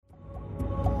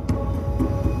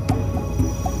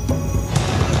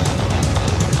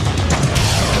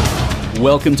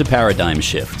Welcome to Paradigm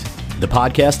Shift, the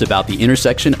podcast about the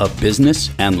intersection of business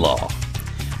and law.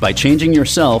 By changing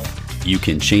yourself, you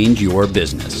can change your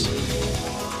business.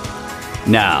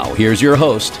 Now, here's your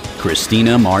host,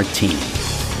 Christina Martini.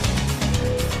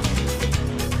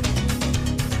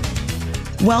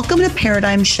 Welcome to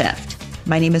Paradigm Shift.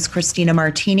 My name is Christina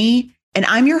Martini, and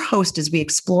I'm your host as we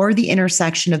explore the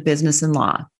intersection of business and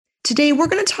law. Today, we're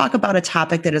going to talk about a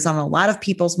topic that is on a lot of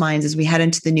people's minds as we head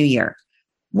into the new year.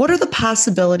 What are the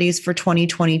possibilities for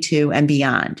 2022 and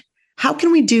beyond? How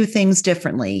can we do things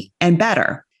differently and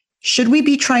better? Should we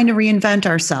be trying to reinvent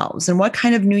ourselves? And what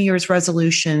kind of New Year's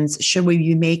resolutions should we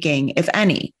be making, if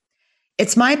any?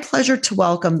 It's my pleasure to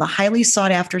welcome the highly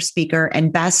sought after speaker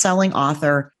and best-selling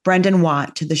author, Brendan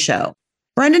Watt, to the show.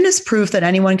 Brendan is proof that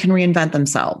anyone can reinvent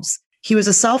themselves. He was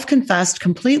a self-confessed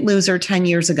complete loser 10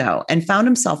 years ago and found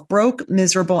himself broke,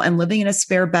 miserable, and living in a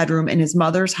spare bedroom in his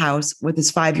mother's house with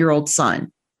his 5-year-old son.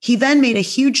 He then made a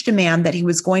huge demand that he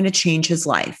was going to change his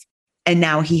life, and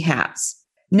now he has.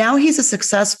 Now he's a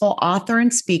successful author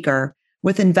and speaker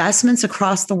with investments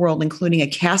across the world, including a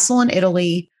castle in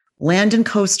Italy, land in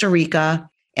Costa Rica,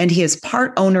 and he is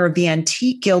part owner of the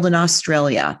Antique Guild in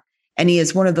Australia. And he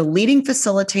is one of the leading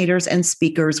facilitators and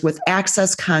speakers with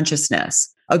Access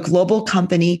Consciousness, a global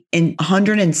company in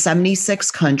 176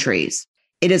 countries.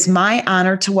 It is my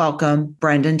honor to welcome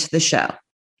Brendan to the show.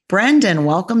 Brendan,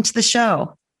 welcome to the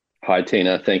show. Hi,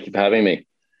 Tina. Thank you for having me.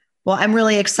 Well, I'm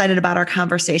really excited about our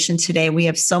conversation today. We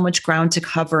have so much ground to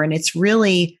cover, and it's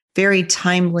really very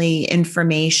timely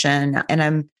information, and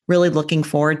I'm really looking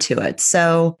forward to it.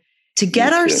 So to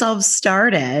get ourselves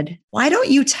started, why don't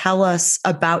you tell us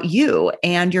about you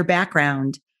and your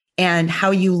background and how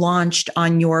you launched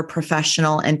on your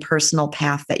professional and personal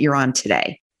path that you're on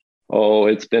today? Oh,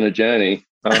 it's been a journey.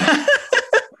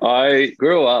 I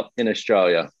grew up in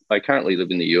Australia. I currently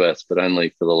live in the US, but only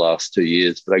for the last 2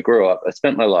 years. But I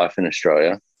spent my life in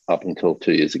Australia up until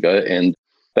 2 years ago. And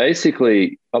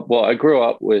basically, I grew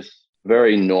up with a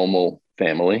very normal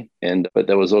family, but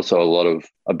there was also a lot of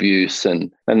abuse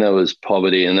and there was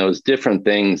poverty and there was different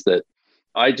things that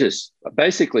I just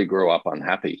basically grew up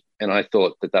unhappy. And I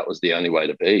thought that was the only way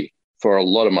to be for a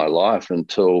lot of my life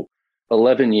until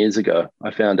 11 years ago.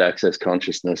 I found Access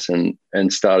Consciousness and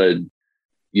started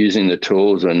using the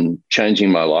tools and changing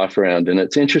my life around. And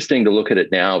it's interesting to look at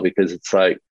it now because it's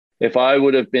like, if I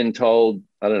would have been told,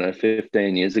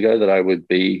 15 years ago that I would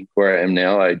be where I am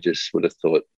now, I just would have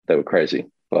thought they were crazy.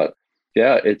 But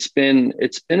yeah, it's been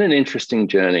an interesting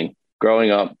journey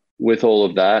growing up with all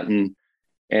of that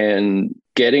and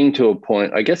getting to a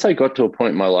point. I guess I got to a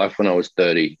point in my life when I was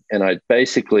 30 and I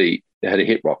basically had to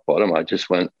hit rock bottom. I just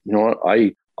went, you know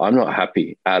what? I'm not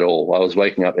happy at all. I was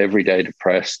waking up every day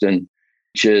depressed and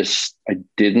I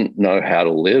didn't know how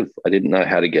to live. I didn't know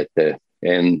how to get there.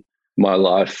 And my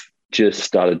life just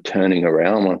started turning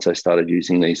around once I started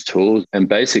using these tools and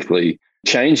basically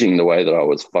changing the way that I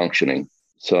was functioning.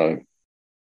 So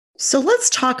let's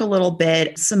talk a little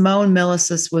bit. Simone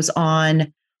Milasas was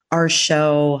on our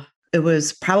show. It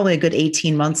was probably a good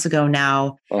 18 months ago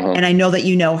now. And I know that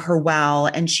you know her well.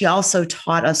 And she also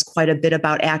taught us quite a bit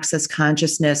about Access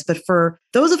Consciousness. But for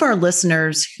those of our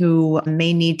listeners who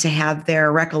may need to have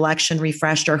their recollection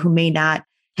refreshed or who may not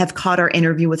have caught our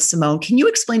interview with Simone, can you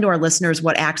explain to our listeners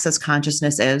what Access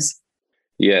Consciousness is?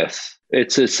 Yes.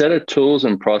 It's a set of tools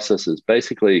and processes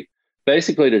basically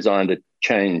designed to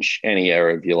change any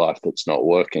area of your life that's not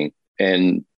working.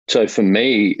 And so for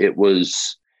me, it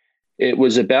was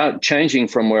about changing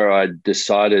from where I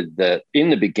decided that in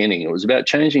the beginning, it was about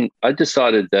changing. I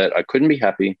decided that I couldn't be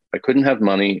happy. I couldn't have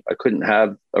money. I couldn't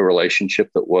have a relationship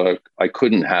that worked.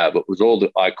 It was all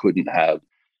that I couldn't have.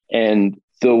 And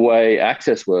the way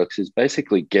Access works is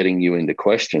basically getting you into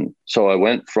question. So I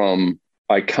went from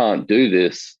I can't do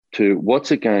this to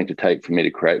what's it going to take for me to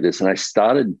create this? And I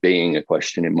started being a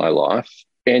question in my life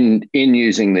and in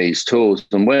using these tools.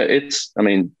 And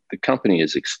the company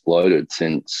has exploded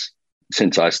since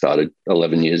I started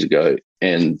 11 years ago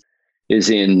and I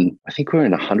think we're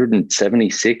in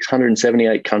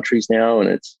 178 countries now. And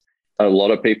it's a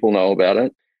lot of people know about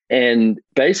it and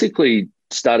basically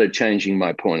started changing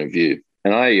my point of view.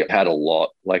 And I had a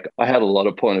lot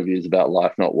of point of views about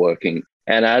life not working.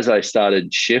 And as I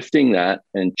started shifting that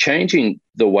and changing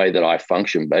the way that I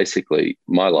function, basically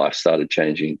my life started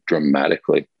changing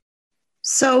dramatically.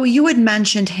 So you had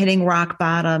mentioned hitting rock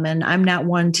bottom, and I'm not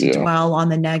one to dwell on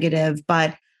the negative,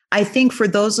 but I think for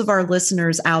those of our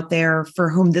listeners out there for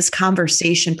whom this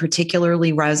conversation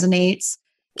particularly resonates,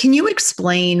 can you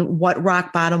explain what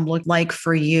rock bottom looked like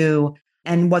for you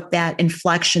and what that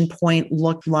inflection point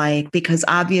looked like? Because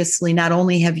obviously not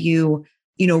only have you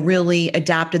really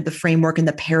adopted the framework and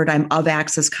the paradigm of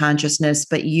access consciousness,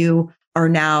 but you are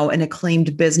now an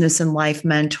acclaimed business and life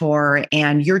mentor,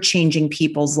 and you're changing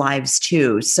people's lives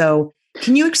too. So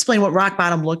can you explain what rock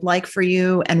bottom looked like for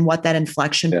you and what that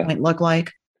inflection point looked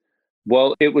like?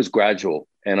 Well, it was gradual.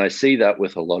 And I see that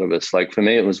with a lot of us. Like for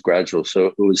me, it was gradual. So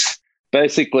it was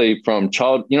basically from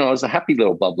I was a happy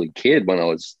little bubbly kid when I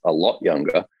was a lot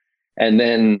younger. And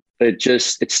then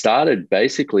it started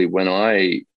basically when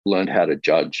I learned how to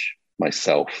judge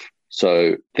myself.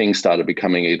 So things started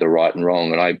becoming either right and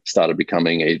wrong, and I started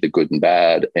becoming either good and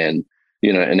bad. And,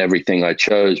 and everything I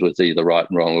chose was either right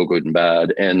and wrong or good and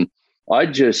bad. And I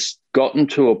just gotten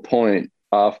to a point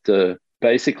after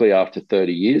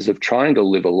 30 years of trying to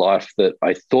live a life that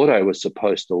I thought I was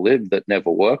supposed to live that never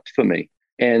worked for me.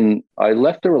 And I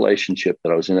left the relationship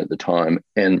that I was in at the time.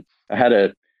 And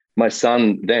my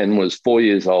son then was 4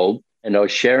 years old, and I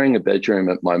was sharing a bedroom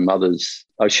with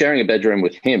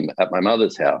him at my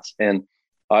mother's house. And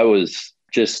I was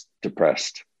just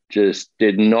depressed, just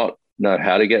did not know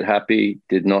how to get happy,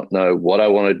 did not know what I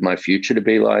wanted my future to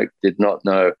be like, did not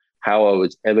know how I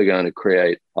was ever going to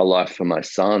create a life for my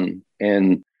son.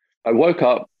 And I woke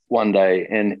up one day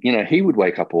and, he would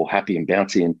wake up all happy and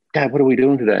bouncy and, Dad, what are we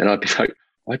doing today? And I'd be like,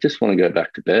 I just want to go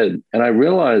back to bed. And I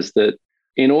realized that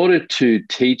in order to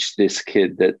teach this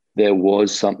kid that there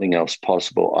was something else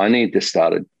possible, I needed to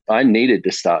start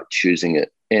choosing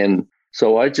it. And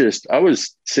so I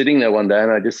was sitting there one day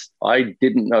and I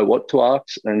didn't know what to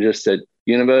ask, and just said,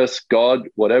 universe, God,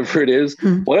 whatever it is,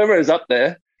 whatever is up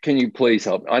there, can you please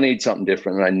help? I need something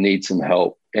different and I need some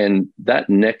help. And that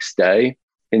next day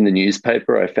in the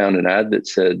newspaper, I found an ad that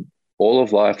said, all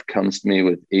of life comes to me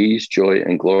with ease, joy,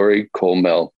 and glory. Call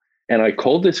Mel. And I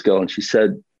called this girl and she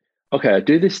said, okay, I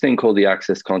do this thing called the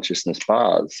Access Consciousness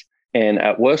bars. And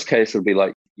at worst case, it'll be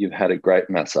like, you've had a great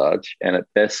massage. And at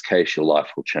best case, your life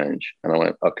will change. And I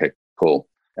went, okay, cool.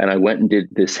 And I went and did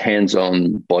this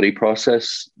hands-on body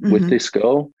process with this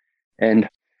girl. And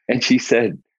she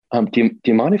said, do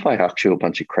you mind if I ask you a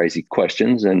bunch of crazy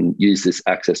questions and use this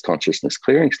Access Consciousness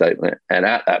clearing statement? And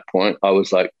at that point, I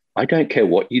was like, I don't care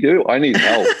what you do. I need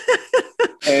help.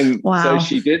 And so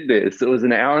she did this. It was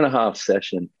an 1.5-hour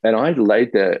session. And I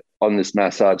laid there on this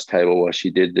massage table while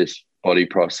she did this body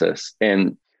process.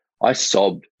 And I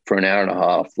sobbed for an 1.5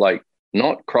 hours, like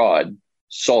not cried,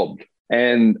 sobbed.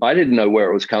 And I didn't know where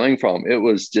it was coming from. It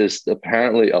was just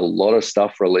apparently a lot of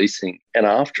stuff releasing. And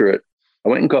after it, I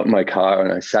went and got in my car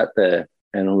and I sat there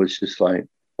and I was just like,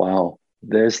 wow,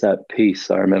 there's that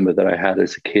peace I remember that I had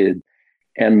as a kid.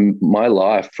 And my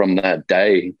life from that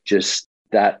day, just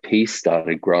that peace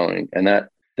started growing, and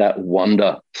that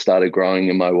wonder started growing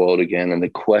in my world again. And the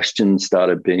questions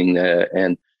started being there.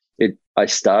 And I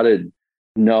started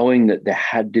knowing that there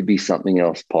had to be something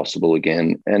else possible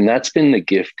again. And that's been the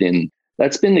gift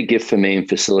for me in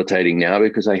facilitating now,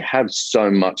 because I have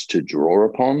so much to draw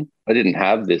upon. I didn't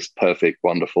have this perfect,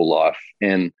 wonderful life.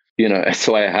 And,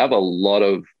 so I have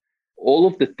all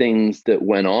of the things that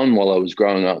went on while I was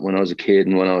growing up, when I was a kid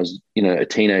and when I was, a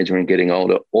teenager and getting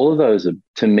older, all of those are,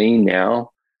 to me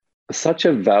now, such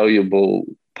a valuable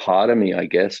part of me, I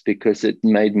guess, because it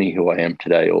made me who I am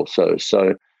today also.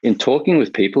 So in talking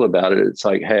with people about it, it's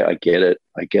like, hey, I get it.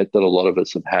 I get that a lot of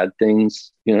us have had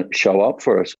things, show up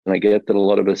for us. And I get that a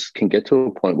lot of us can get to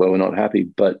a point where we're not happy,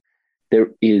 but there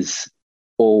is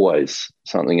always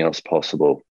something else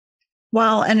possible.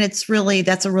 Well, and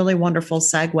that's a really wonderful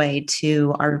segue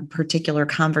to our particular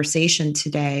conversation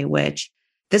today, which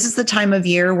this is the time of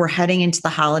year we're heading into the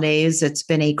holidays. It's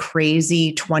been a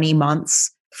crazy 20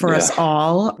 months for us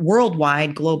all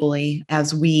worldwide, globally,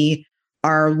 as we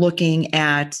are looking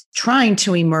at trying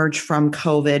to emerge from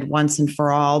COVID once and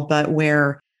for all, but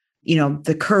where,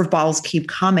 the curveballs keep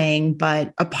coming.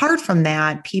 But apart from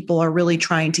that, people are really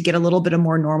trying to get a little bit of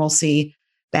more normalcy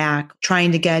back,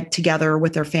 trying to get together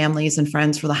with their families and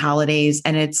friends for the holidays.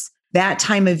 And it's that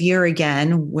time of year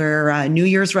again where New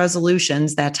Year's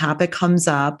resolutions, that topic comes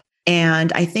up,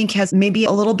 and I think has maybe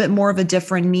a little bit more of a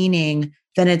different meaning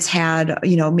than it's had,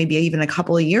 maybe even a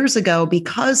couple of years ago,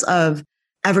 because of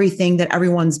everything that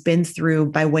everyone's been through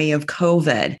by way of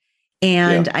COVID.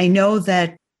 And I know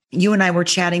that you and I were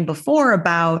chatting before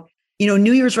about,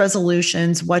 New Year's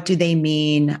resolutions. What do they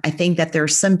mean? I think that they're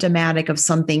symptomatic of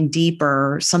something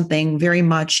deeper, something very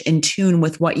much in tune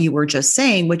with what you were just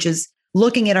saying, which is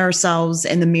looking at ourselves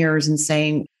in the mirrors and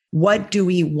saying, what do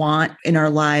we want in our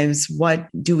lives? What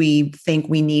do we think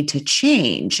we need to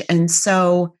change? And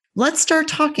so let's start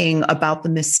talking about the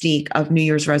mystique of New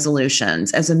Year's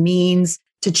resolutions as a means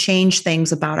to change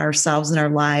things about ourselves and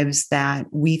our lives that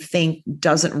we think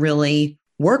doesn't really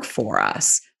work for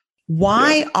us.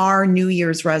 Why are New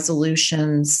Year's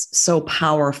resolutions so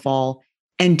powerful?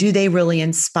 And do they really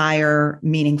inspire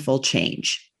meaningful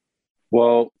change?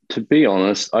 Well, to be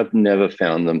honest, I've never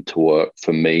found them to work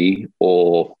for me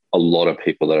or a lot of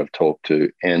people that I've talked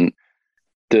to. And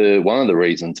one of the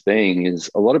reasons being is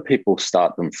a lot of people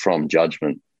start them from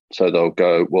judgment. So they'll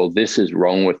go, well, this is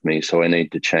wrong with me, so I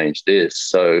need to change this.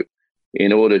 So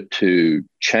in order to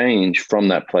change from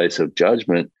that place of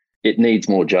judgment, it needs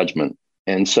more judgment.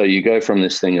 And so you go from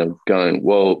this thing of going,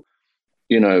 well,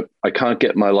 I can't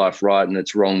get my life right and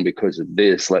it's wrong because of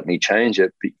this. Let me change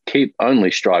it. But keep only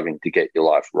striving to get your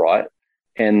life right.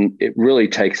 And it really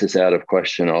takes us out of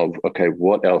question of, okay,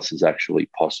 what else is actually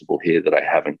possible here that I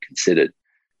haven't considered?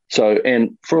 So,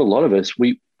 and for a lot of us,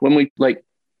 when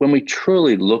we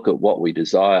truly look at what we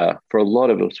desire, for a lot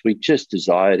of us, we just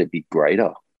desire to be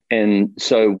greater. And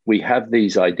so we have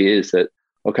these ideas that,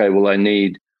 okay, well, I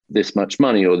need this much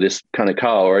money or this kind of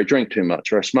car, or I drink too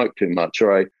much, or I smoke too much,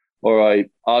 or I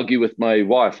argue with my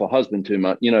wife or husband too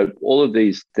much, all of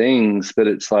these things, but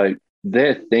it's like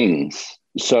they're things.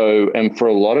 So, and for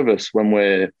a lot of us, when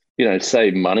we're,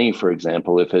 say money, for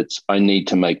example, if it's, I need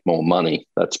to make more money,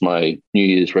 that's my New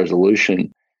Year's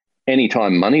resolution.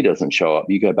 Anytime money doesn't show up,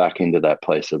 you go back into that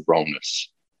place of wrongness.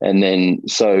 And then,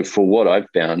 so for what I've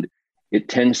found, it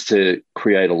tends to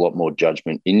create a lot more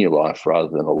judgment in your life rather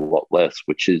than a lot less,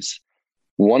 which is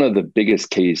one of the biggest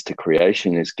keys to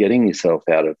creation, is getting yourself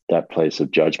out of that place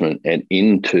of judgment and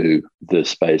into the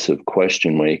space of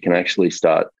question where you can actually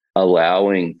start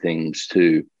allowing things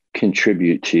to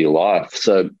contribute to your life.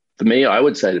 So for me, I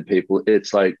would say to people,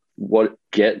 it's like,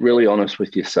 get really honest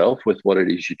with yourself with what it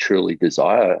is you truly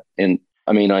desire. And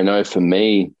I mean, I know for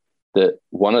me that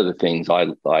one of the things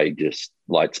I just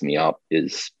lights me up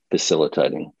is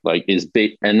facilitating,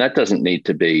 and that doesn't need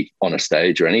to be on a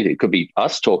stage or anything. It could be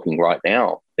us talking right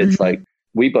now. It's like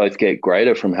we both get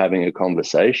greater from having a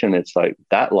conversation. It's like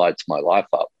that lights my life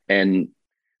up. And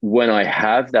when I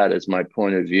have that as my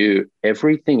point of view,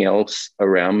 everything else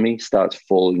around me starts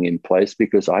falling in place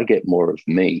because I get more of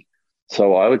me.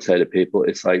 So I would say to people,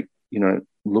 it's like,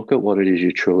 look at what it is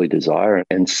you truly desire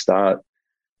and start.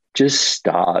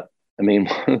 I mean,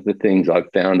 one of the things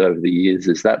I've found over the years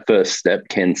is that first step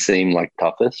can seem like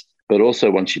toughest, but also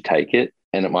once you take it,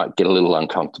 and it might get a little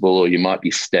uncomfortable, or you might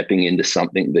be stepping into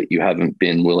something that you haven't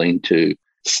been willing to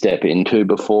step into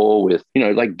before with,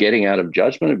 like getting out of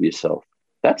judgment of yourself.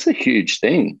 That's a huge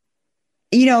thing.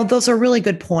 Those are really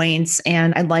good points.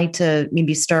 And I'd like to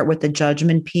maybe start with the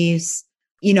judgment piece.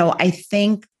 I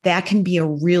think that can be a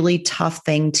really tough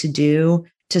thing to do,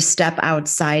 to step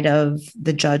outside of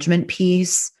the judgment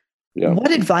piece. Yeah.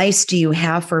 What advice do you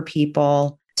have for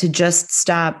people to just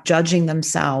stop judging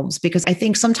themselves? Because I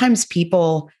think sometimes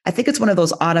I think it's one of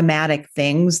those automatic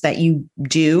things that you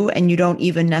do, and you don't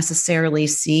even necessarily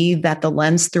see that the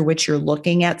lens through which you're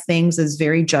looking at things is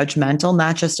very judgmental,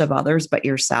 not just of others, but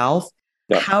yourself.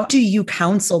 Yeah. How do you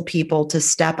counsel people to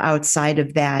step outside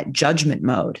of that judgment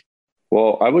mode?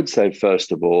 Well, I would say,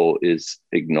 first of all, is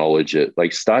acknowledge it.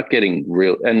 Like, start getting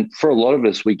real. And for a lot of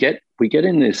us, we get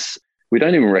in this, we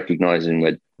don't even recognize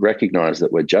that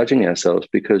we're judging ourselves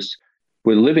because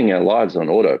we're living our lives on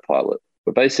autopilot.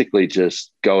 We're basically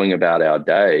just going about our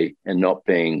day and not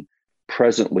being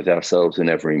present with ourselves in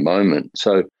every moment.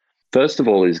 So first of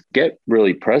all is get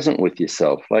really present with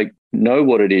yourself. Like, know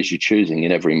what it is you're choosing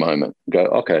in every moment. Go,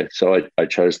 okay, so I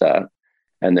chose that.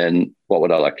 And then what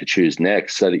would I like to choose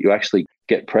next, so that you actually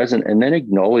get present and then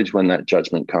acknowledge when that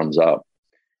judgment comes up.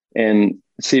 And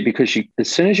see, because as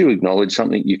soon as you acknowledge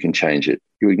something, you can change it.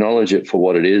 You acknowledge it for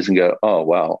what it is and go, oh,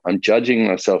 wow, I'm judging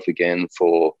myself again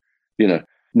for,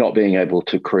 not being able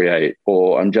to create,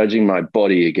 or I'm judging my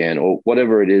body again, or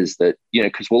whatever it is that,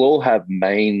 because we'll have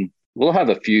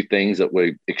a few things that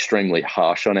we're extremely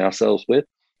harsh on ourselves with.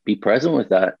 Be present with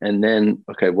that. And then,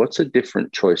 okay, what's a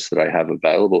different choice that I have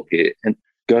available here? And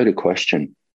go to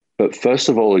question. But first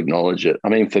of all, acknowledge it. I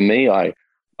mean, for me, I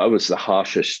was the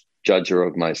harshest judger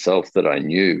of myself that I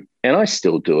knew. And I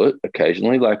still do it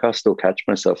occasionally. Like, I still catch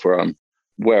myself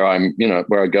where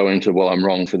I go into, well, I'm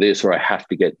wrong for this, or I have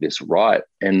to get this right.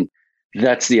 And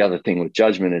that's the other thing with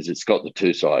judgment, is it's got the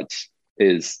two sides.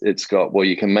 It's got, well,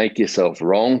 you can make yourself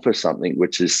wrong for something,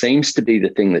 which seems to be the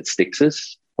thing that sticks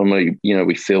us. When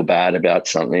we feel bad about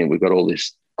something, we've got all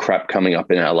this crap coming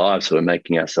up in our lives, so we're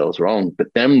making ourselves wrong. But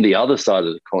then the other side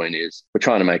of the coin is we're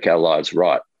trying to make our lives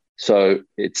right. So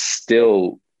it's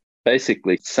still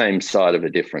basically same side of a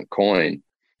different coin,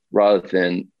 rather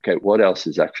than, okay, what else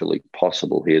is actually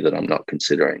possible here that I'm not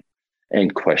considering?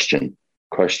 And question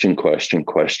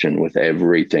with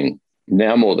everything.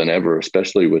 Now more than ever,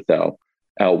 especially with our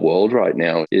our world right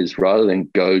now is rather than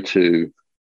go to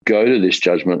this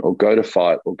judgment or go to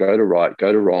fight or go to right,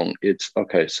 go to wrong. It's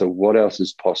okay. So what else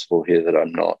is possible here that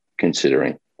I'm not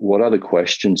considering? What other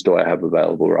questions do I have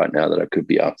available right now that I could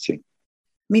be asking?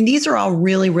 I mean, these are all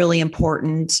really, really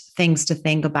important things to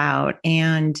think about.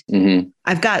 And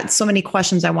I've got so many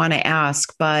questions I want to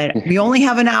ask, but we only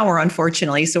have an hour,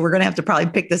 unfortunately. So we're going to have to probably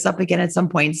pick this up again at some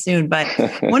point soon. But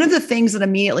one of the things that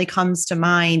immediately comes to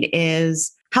mind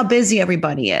is how busy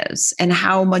everybody is and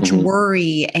how much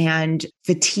worry and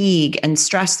fatigue and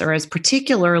stress there is,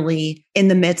 particularly in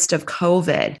the midst of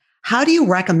COVID. How do you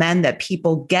recommend that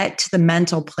people get to the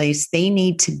mental place they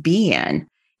need to be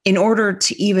in order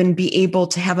to even be able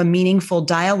to have a meaningful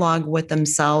dialogue with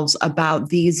themselves about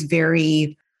these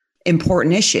very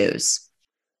important issues?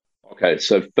 Okay,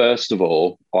 so first of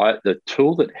all, the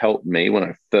tool that helped me when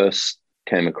I first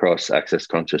came across Access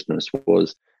Consciousness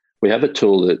was we have a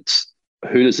tool that's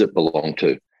who does it belong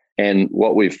to? And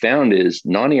what we've found is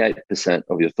 98%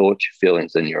 of your thoughts, your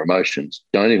feelings, and your emotions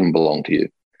don't even belong to you.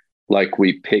 Like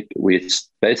we're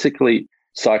basically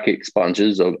psychic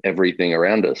sponges of everything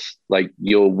around us. Like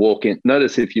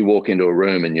notice if you walk into a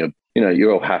room and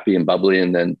you're all happy and bubbly,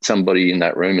 and then somebody in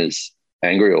that room is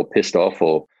angry or pissed off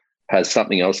or has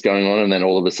something else going on, and then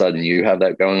all of a sudden you have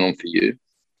that going on for you,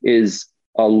 is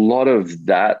a lot of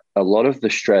that, a lot of the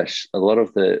stress, a lot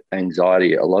of the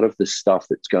anxiety, a lot of the stuff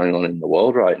that's going on in the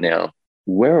world right now,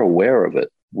 we're aware of it.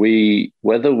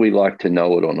 Whether we like to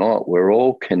know it or not, we're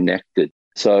all connected.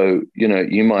 So,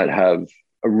 you might have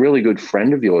a really good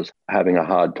friend of yours having a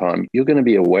hard time. You're going to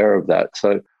be aware of that.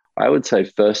 So I would say,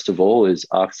 first of all, is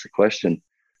ask the question,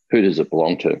 who does it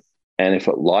belong to? And if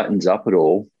it lightens up at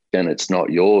all, then it's not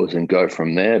yours, and go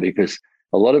from there, because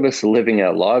a lot of us are living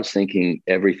our lives thinking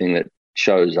everything that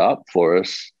shows up for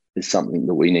us is something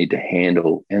that we need to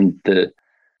handle. And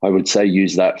I would say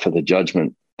use that for the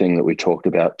judgment thing that we talked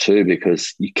about too,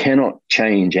 because you cannot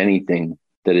change anything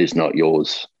that is not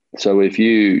yours. So if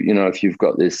you've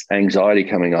got this anxiety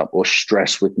coming up, or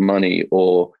stress with money,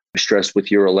 or stress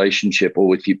with your relationship,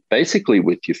 or basically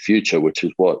with your future, which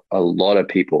is what a lot of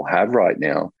people have right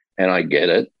now, and I get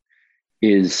it,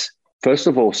 is first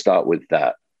of all, start with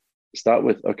that. Start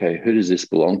with, okay, who does this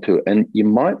belong to? And you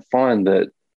might find that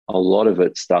a lot of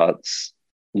it starts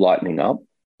lightening up.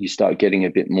 You start getting a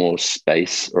bit more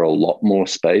space, or a lot more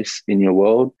space in your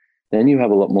world. Then you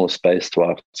have a lot more space to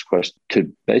ask questions,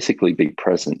 to basically be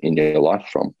present in your life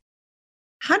from.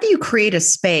 How do you create a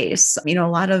space?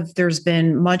 There's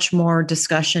been much more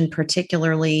discussion,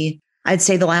 particularly, I'd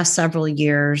say the last several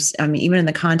years. I mean, even in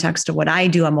the context of what I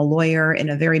do, I'm a lawyer in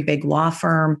a very big law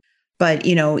firm. But,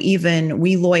 even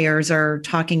we lawyers are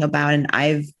talking about, and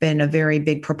I've been a very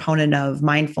big proponent of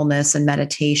mindfulness and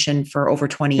meditation for over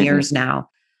 20 years now.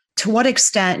 To what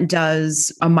extent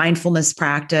does a mindfulness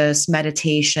practice,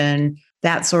 meditation,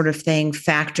 that sort of thing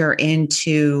factor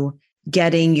into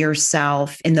getting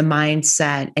yourself in the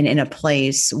mindset and in a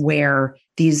place where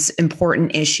these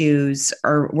important issues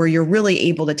are, where you're really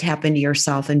able to tap into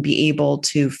yourself and be able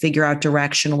to figure out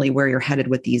directionally where you're headed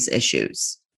with these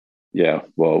issues? Yeah,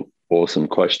 well, awesome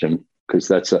question, because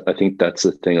I think that's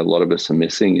the thing a lot of us are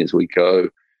missing is we go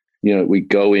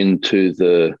into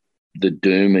the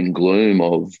doom and gloom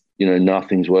of,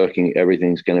 nothing's working,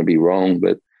 everything's going to be wrong.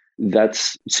 But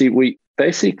we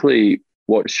basically,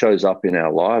 what shows up in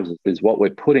our lives is what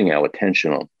we're putting our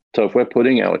attention on. So if we're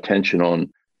putting our attention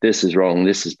on, this is wrong,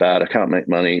 this is bad, I can't make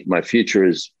money, my future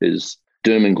is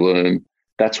doom and gloom,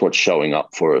 that's what's showing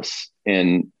up for us.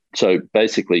 And so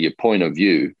basically your point of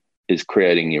view is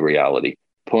creating your reality.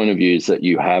 Point of views that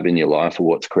you have in your life are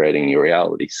what's creating your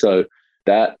reality. So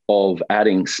that of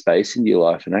adding space into your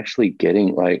life and actually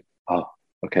getting like, oh,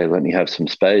 okay, let me have some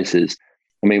space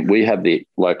we have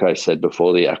like I said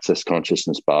before, the Access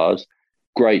Consciousness bars,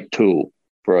 great tool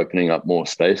for opening up more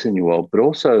space in your world, but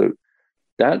also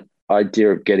that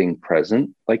idea of getting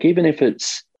present, like even if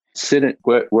it's sitting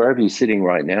wherever you're sitting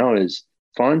right now, is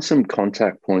find some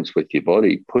contact points with your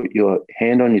body. Put your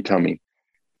hand on your tummy,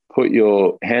 put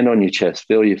your hand on your chest,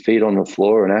 feel your feet on the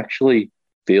floor, and actually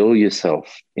feel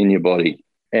yourself in your body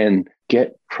and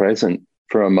get present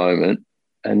for a moment.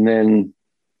 And then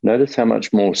notice how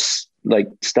much more,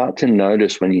 start to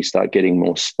notice when you start getting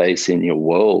more space in your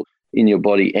world, in your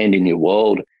body and in your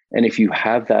world. And if you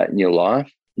have that in your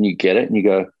life and you get it and you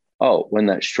go, oh, when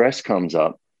that stress comes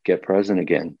up, get present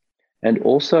again. And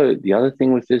also the other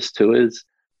thing with this too is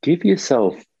give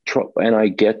yourself, and I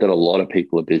get that a lot of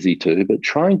people are busy too, but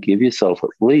try and give yourself at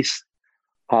least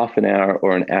half an hour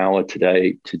or an hour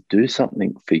today to do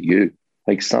something for you,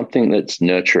 like something that's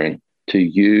nurturing to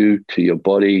you, to your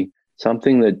body,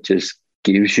 something that just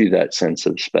gives you that sense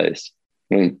of space.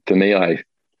 I mean, for me, I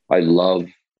love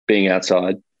being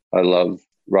outside. I love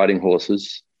riding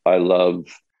horses. I love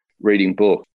reading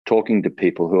books, talking to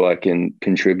people who I can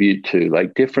contribute to,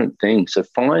 like different things. So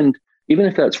find, even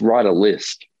if that's write a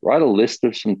list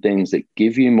of some things that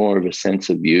give you more of a sense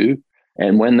of you.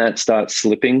 And when that starts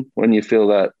slipping, when you feel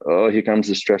that, oh, here comes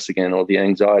the stress again, or the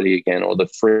anxiety again, or the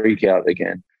freak out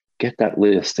again, get that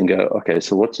list and go, okay,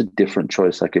 so what's a different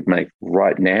choice I could make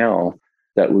right now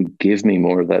that would give me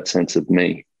more of that sense of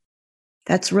me?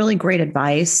 That's really great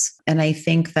advice. And I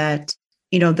think that,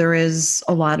 there is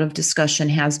a lot of discussion,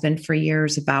 has been for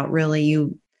years, about really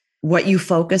what you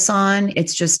focus on.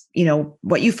 It's just,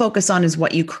 what you focus on is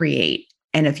what you create.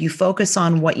 And if you focus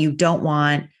on what you don't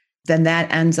want, then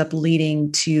that ends up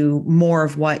leading to more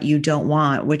of what you don't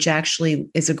want, which actually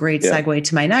is a great segue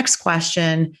to my next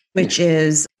question, which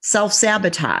is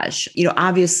self-sabotage.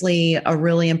 Obviously a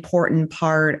really important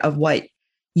part of what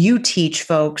you teach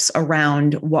folks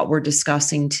around what we're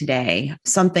discussing today,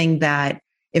 something that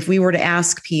if we were to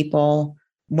ask people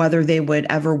whether they would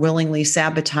ever willingly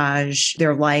sabotage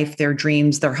their life, their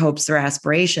dreams, their hopes, their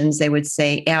aspirations, they would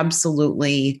say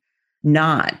absolutely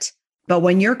not. But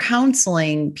when you're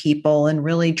counseling people and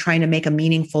really trying to make a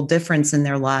meaningful difference in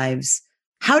their lives,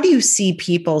 how do you see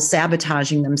people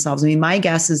sabotaging themselves? I mean, my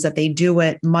guess is that they do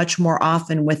it much more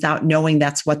often without knowing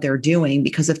that's what they're doing,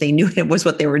 because if they knew it was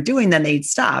what they were doing, then they'd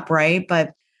stop, right?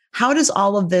 But how does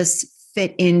all of this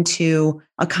fit into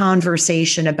a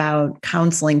conversation about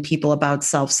counseling people about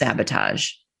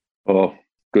self-sabotage? Oh,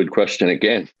 good question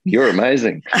again. You're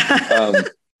amazing.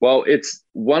 Well, it's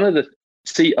one of the,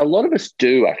 a lot of us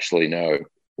do actually know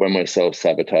when we're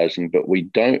self-sabotaging, but we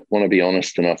don't want to be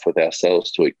honest enough with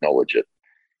ourselves to acknowledge it.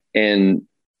 And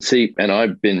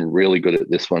I've been really good at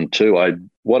this one too.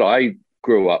 What I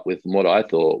grew up with and what I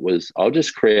thought was, I'll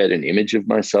just create an image of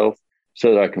myself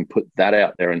so that I can put that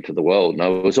out there into the world. And I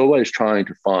was always trying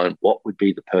to find what would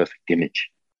be the perfect image.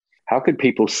 How could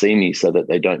people see me so that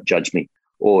they don't judge me,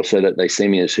 or so that they see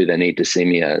me as who they need to see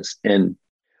me as? And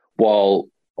while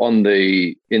in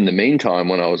the meantime,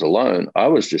 when I was alone, I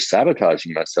was just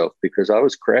sabotaging myself because I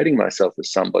was creating myself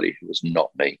as somebody who was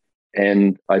not me.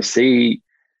 And I see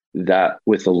that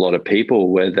with a lot of people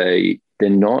where they're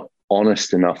not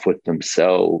honest enough with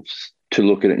themselves to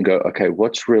look at it and go, okay,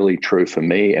 what's really true for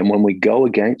me? And when we go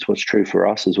against what's true for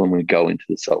us is when we go into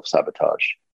the self-sabotage.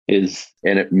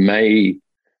 And it may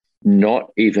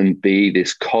not even be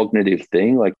this cognitive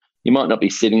thing. Like, you might not be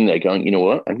sitting there going, you know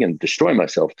what, I'm going to destroy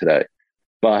myself today.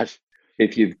 But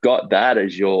if you've got that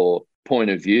as your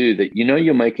point of view, that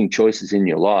you're making choices in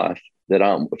your life that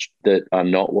are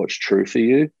not what's true for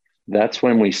you, that's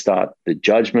when we start the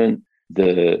judgment,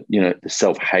 the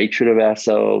self-hatred of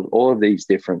ourselves, all of these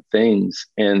different things.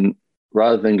 And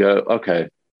rather than go, okay,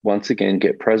 once again,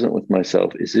 get present with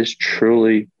myself. Is this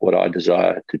truly what I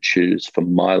desire to choose for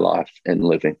my life and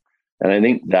living? And I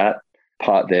think that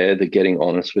part there, the getting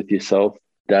honest with yourself,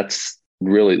 that's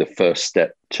really the first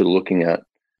step to looking at,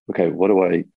 okay, what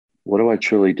do I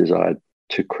truly desire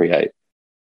to create?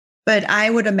 But I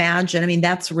would imagine, I mean,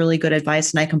 that's really good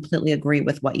advice. And I completely agree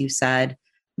with what you said.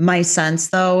 My sense,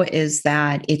 though, is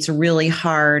that it's really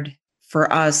hard for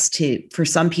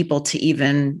some people to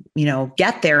even,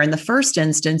 get there in the first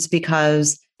instance,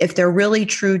 because if they're really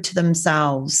true to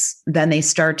themselves, then they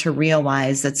start to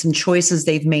realize that some choices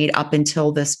they've made up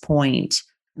until this point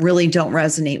really don't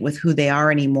resonate with who they are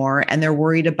anymore. And they're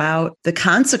worried about the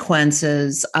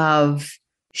consequences of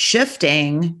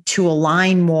shifting to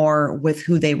align more with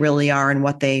who they really are and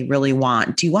what they really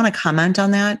want. Do you want to comment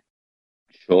on that?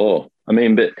 Sure. I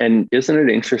mean, and isn't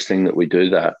it interesting that we do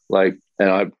that? Like, and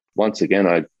I've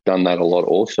done that a lot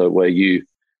also, where you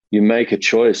make a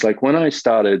choice. Like, when I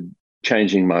started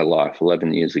changing my life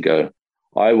 11 years ago,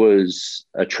 I was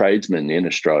a tradesman in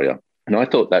Australia, and I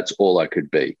thought that's all I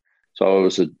could be. So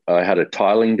I had a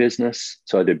tiling business.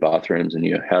 So I did bathrooms and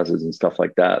new houses and stuff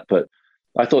like that. But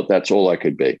I thought that's all I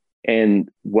could be. And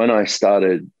when I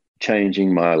started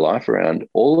changing my life around,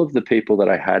 all of the people that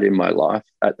I had in my life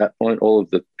at that point, all of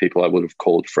the people I would have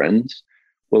called friends,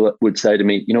 would say to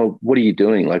me, what are you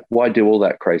doing? Like, why do all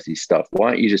that crazy stuff? Why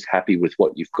aren't you just happy with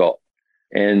what you've got?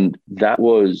 And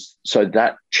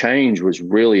that change was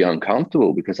really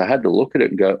uncomfortable, because I had to look at it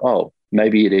and go, oh,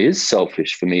 maybe it is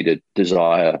selfish for me to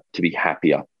desire to be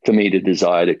happier, for me to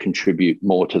desire to contribute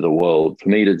more to the world, for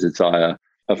me to desire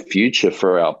a future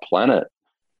for our planet.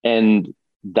 And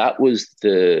that was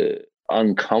the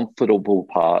uncomfortable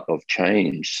part of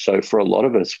change. So for a lot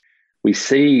of us, we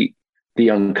see the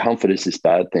uncomfort as this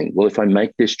bad thing. Well, if I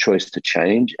make this choice to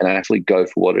change and actually go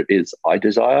for what it is I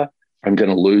desire, I'm going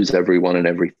to lose everyone and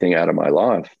everything out of my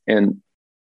life. And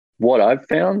what I've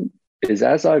found is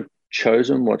as I've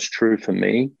chosen what's true for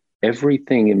me,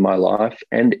 everything in my life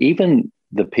and even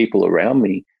the people around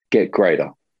me get greater.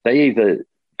 They either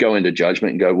go into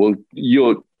judgment and go, well,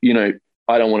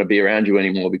 I don't want to be around you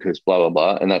anymore because blah, blah,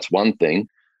 blah. And that's one thing.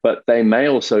 But they may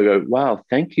also go, wow,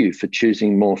 thank you for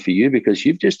choosing more for you because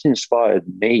you've just inspired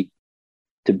me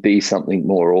to be something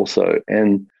more also.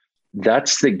 And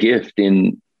that's the gift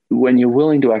in when you're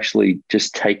willing to actually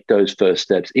just take those first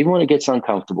steps, even when it gets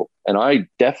uncomfortable. And I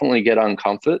definitely get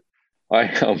uncomfort.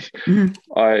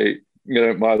 My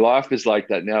life is like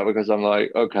that now because I'm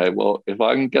like, okay, well, if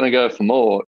I'm going to go for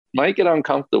more, make it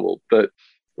uncomfortable, but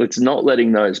it's not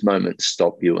letting those moments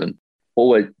stop you and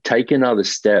always take another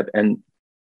step. And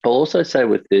I'll also say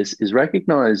with this is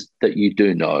recognize that you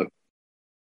do know.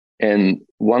 And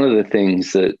one of the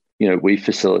things that, we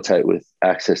facilitate with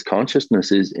Access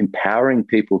Consciousness is empowering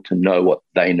people to know what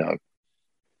they know.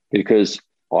 Because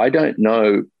I don't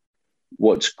know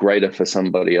what's greater for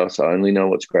somebody else. I only know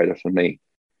what's greater for me.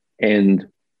 And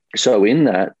so in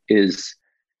that is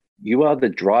you are the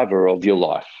driver of your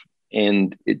life.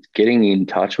 And it's getting in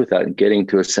touch with that and getting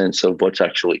to a sense of what's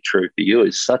actually true for you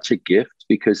is such a gift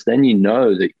because then you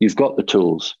know that you've got the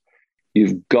tools,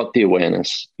 you've got the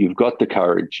awareness, you've got the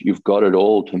courage, you've got it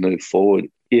all to move forward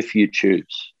if you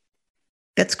choose.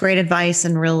 That's great advice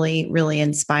and really, really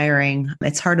inspiring.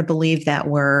 It's hard to believe that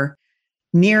we're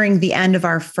nearing the end of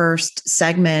our first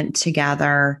segment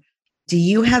together. Do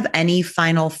you have any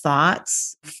final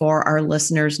thoughts for our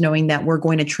listeners, knowing that we're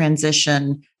going to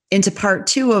transition into part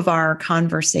 2 of our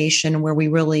conversation where we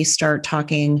really start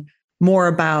talking more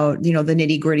about, the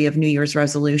nitty-gritty of New Year's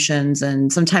resolutions.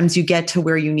 And sometimes you get to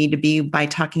where you need to be by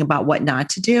talking about what not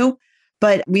to do.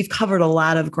 But we've covered a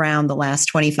lot of ground the last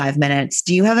 25 minutes.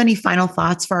 Do you have any final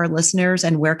thoughts for our listeners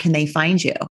and where can they find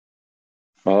you?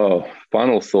 Oh,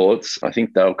 final thoughts. I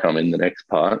think they'll come in the next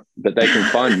part, but they can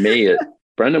find me at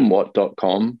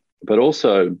brendanwatt.com, but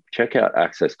also check out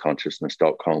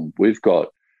accessconsciousness.com. We've got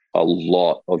a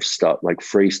lot of stuff, like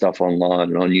free stuff online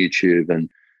and on YouTube.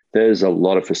 And there's a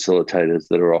lot of facilitators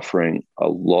that are offering a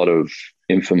lot of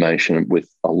information with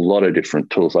a lot of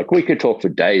different tools. Like we could talk for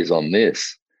days on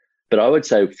this, but I would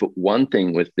say for one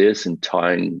thing with this and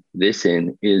tying this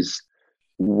in is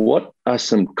what are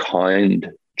some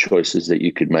kind choices that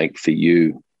you could make for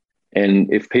you?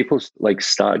 And if people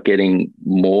start getting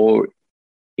more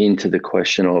into the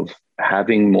question of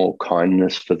having more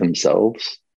kindness for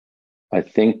themselves, I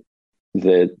think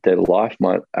that their life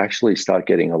might actually start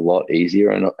getting a lot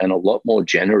easier and a lot more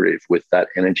generative with that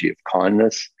energy of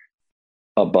kindness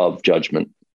above judgment.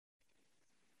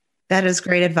 That is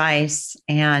great advice.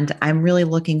 And I'm really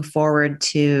looking forward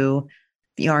to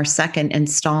our second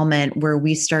installment where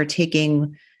we start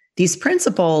taking these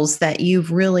principles that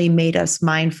you've really made us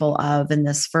mindful of in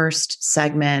this first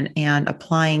segment and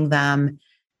applying them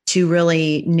to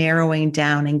really narrowing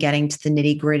down and getting to the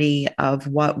nitty-gritty of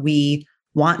what we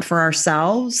want for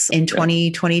ourselves in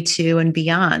 2022 and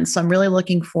beyond. So I'm really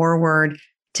looking forward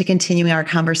to continuing our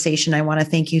conversation. I want to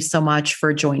thank you so much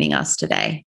for joining us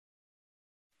today.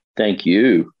 Thank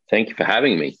you. Thank you for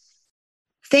having me.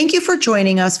 Thank you for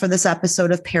joining us for this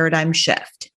episode of Paradigm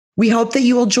Shift. We hope that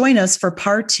you will join us for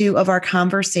part 2 of our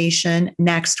conversation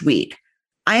next week.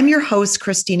 I am your host,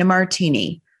 Christina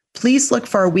Martini. Please look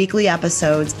for our weekly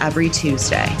episodes every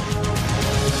Tuesday.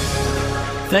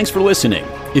 Thanks for listening.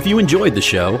 If you enjoyed the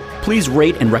show, please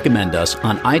rate and recommend us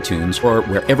on iTunes or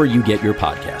wherever you get your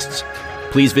podcasts.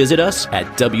 Please visit us at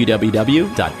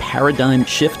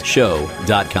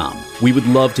www.paradigmshiftshow.com. We would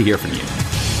love to hear from you.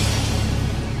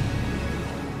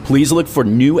 Please look for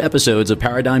new episodes of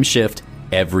Paradigm Shift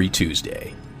every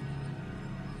Tuesday.